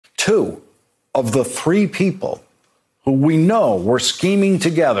Two of the three people who we know were scheming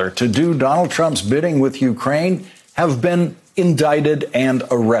together to do Donald Trump's bidding with Ukraine have been indicted and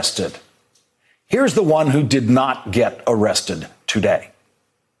arrested. Here's the one who did not get arrested today.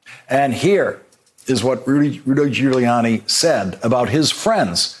 And here is what Rudy Giuliani said about his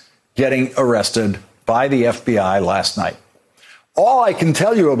friends getting arrested by the FBI last night. All I can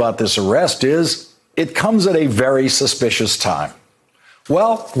tell you about this arrest is it comes at a very suspicious time.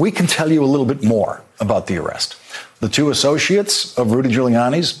 Well, we can tell you a little bit more about the arrest. The two associates of Rudy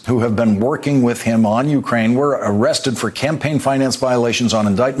Giuliani's who have been working with him on Ukraine were arrested for campaign finance violations on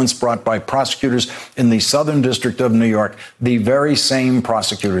indictments brought by prosecutors in the Southern District of New York, the very same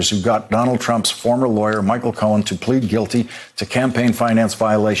prosecutors who got Donald Trump's former lawyer, Michael Cohen, to plead guilty to campaign finance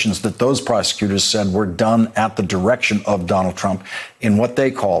violations that those prosecutors said were done at the direction of Donald Trump in what they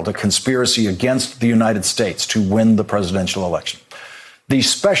called a conspiracy against the United States to win the presidential election. The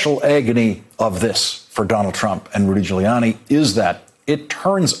special agony of this for Donald Trump and Rudy Giuliani is that it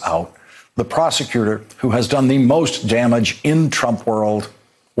turns out the prosecutor who has done the most damage in Trump world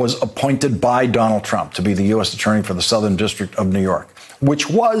was appointed by Donald Trump to be the U.S. Attorney for the Southern District of New York, which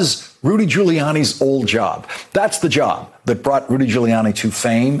was Rudy Giuliani's old job. That's the job that brought Rudy Giuliani to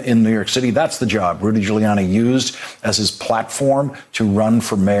fame in New York City. That's the job Rudy Giuliani used as his platform to run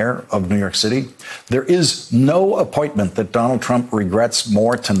for mayor of New York City. There is no appointment that Donald Trump regrets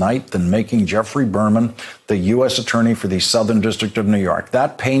more tonight than making Jeffrey Berman the U.S. Attorney for the Southern District of New York.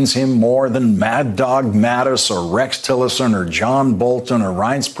 That pains him more than Mad Dog Mattis or Rex Tillerson or John Bolton or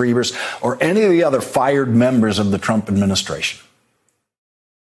Reince Priebus or any of the other fired members of the Trump administration.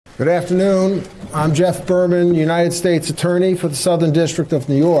 Good afternoon. I'm Jeff Berman, United States Attorney for the Southern District of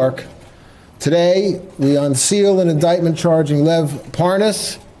New York. Today, we unseal an indictment charging Lev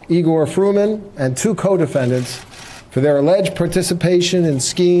Parnas, Igor Fruman, and two co-defendants for their alleged participation in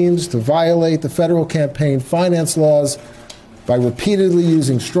schemes to violate the federal campaign finance laws by repeatedly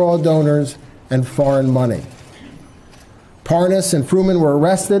using straw donors and foreign money. Parnas and Fruman were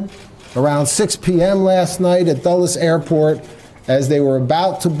arrested around 6 p.m. last night at Dulles Airport as they were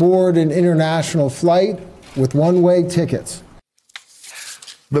about to board an international flight with one-way tickets.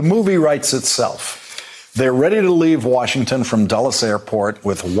 The movie writes itself. They're ready to leave Washington from Dulles Airport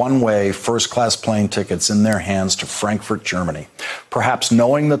with one-way first-class plane tickets in their hands to Frankfurt, Germany. Perhaps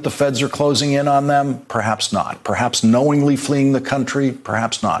knowing that the feds are closing in on them, perhaps not. Perhaps knowingly fleeing the country,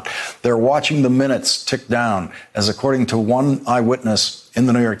 perhaps not. They're watching the minutes tick down as, according to one eyewitness in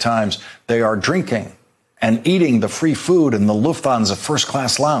the New York Times, they are drinking and eating the free food in the Lufthansa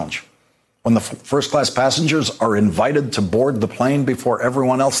first-class lounge. When the first-class passengers are invited to board the plane before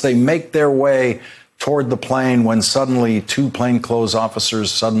everyone else, they make their way toward the plane when suddenly two plainclothes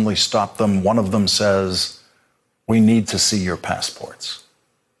officers suddenly stop them. One of them says, "We need to see your passports."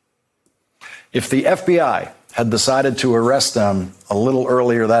 If the FBI had decided to arrest them a little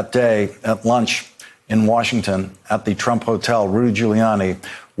earlier that day at lunch in Washington at the Trump Hotel, Rudy Giuliani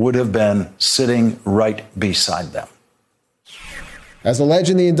would have been sitting right beside them. As alleged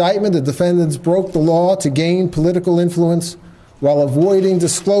in the indictment, the defendants broke the law to gain political influence while avoiding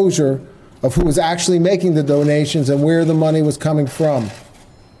disclosure of who was actually making the donations and where the money was coming from.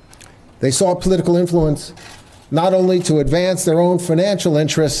 They sought political influence not only to advance their own financial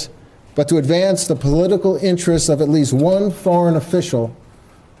interests, but to advance the political interests of at least one foreign official,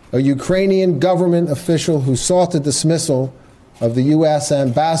 a Ukrainian government official who sought the dismissal of the U.S.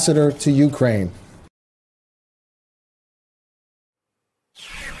 ambassador to Ukraine.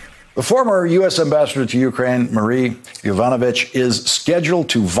 The former U.S. ambassador to Ukraine, Marie Yovanovitch, is scheduled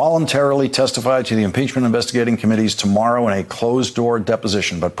to voluntarily testify to the impeachment investigating committees tomorrow in a closed-door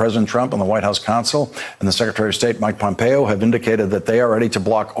deposition. But President Trump and the White House counsel and the Secretary of State, Mike Pompeo, have indicated that they are ready to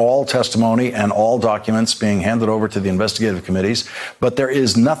block all testimony and all documents being handed over to the investigative committees. But there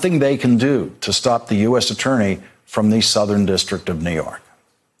is nothing they can do to stop the U.S. attorney from the Southern District of New York.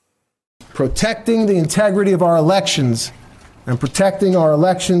 Protecting the integrity of our elections and protecting our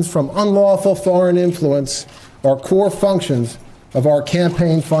elections from unlawful foreign influence are core functions of our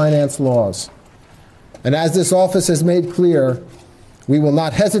campaign finance laws. And as this office has made clear, we will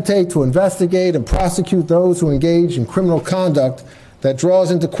not hesitate to investigate and prosecute those who engage in criminal conduct that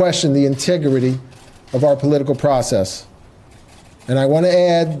draws into question the integrity of our political process. And I want to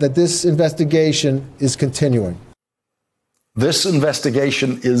add that this investigation is continuing. This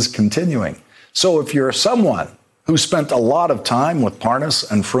investigation is continuing. So if you're someone who spent a lot of time with Parnas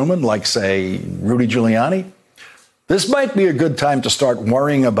and Fruman, like, say, Rudy Giuliani, this might be a good time to start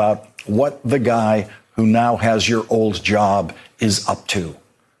worrying about what the guy who now has your old job is up to.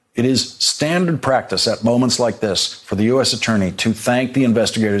 It is standard practice at moments like this for the U.S. attorney to thank the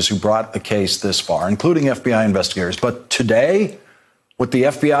investigators who brought the case this far, including FBI investigators. But today, with the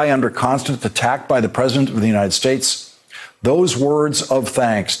FBI under constant attack by the President of the United States, those words of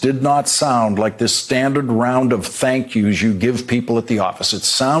thanks did not sound like this standard round of thank yous you give people at the office. It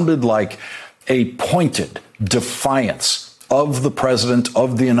sounded like a pointed defiance of the President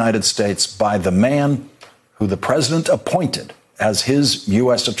of the United States by the man who the President appointed as his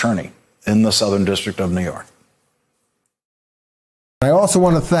U.S. attorney in the Southern District of New York. I also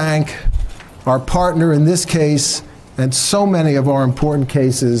want to thank our partner in this case and so many of our important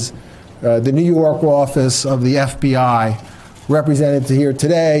cases, the New York office of the FBI, represented here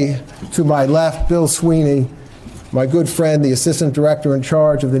today. To my left, Bill Sweeney, my good friend, the Assistant Director in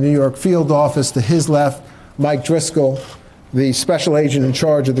charge of the New York Field Office. To his left, Mike Driscoll, the Special Agent in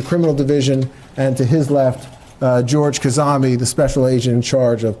charge of the Criminal Division. And to his left, George Kazami, the Special Agent in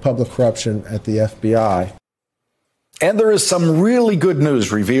charge of Public Corruption at the FBI. And there is some really good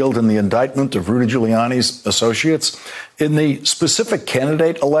news revealed in the indictment of Rudy Giuliani's associates. In the specific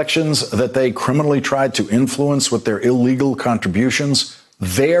candidate elections that they criminally tried to influence with their illegal contributions,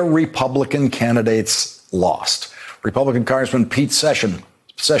 their Republican candidates lost. Republican Congressman Pete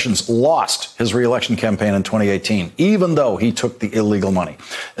Sessions lost his reelection campaign in 2018, even though he took the illegal money.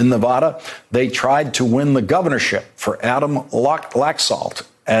 In Nevada, they tried to win the governorship for Adam Laxalt,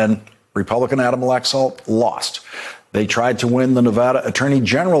 and Republican Adam Laxalt lost. They tried to win the Nevada Attorney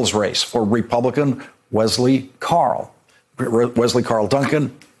General's race for Republican Wesley Carl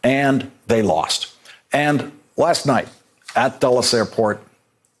Duncan, and they lost. And last night at Dulles Airport,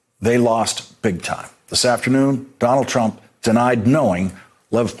 they lost big time. This afternoon, Donald Trump denied knowing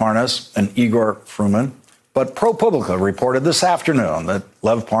Lev Parnas and Igor Fruman, but ProPublica reported this afternoon that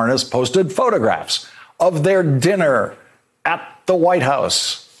Lev Parnas posted photographs of their dinner at the White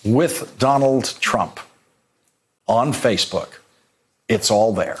House with Donald Trump on Facebook. It's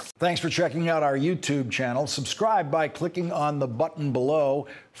all there. Thanks for checking out our YouTube channel. Subscribe by clicking on the button below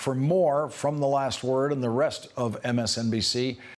for more from The Last Word and the rest of MSNBC.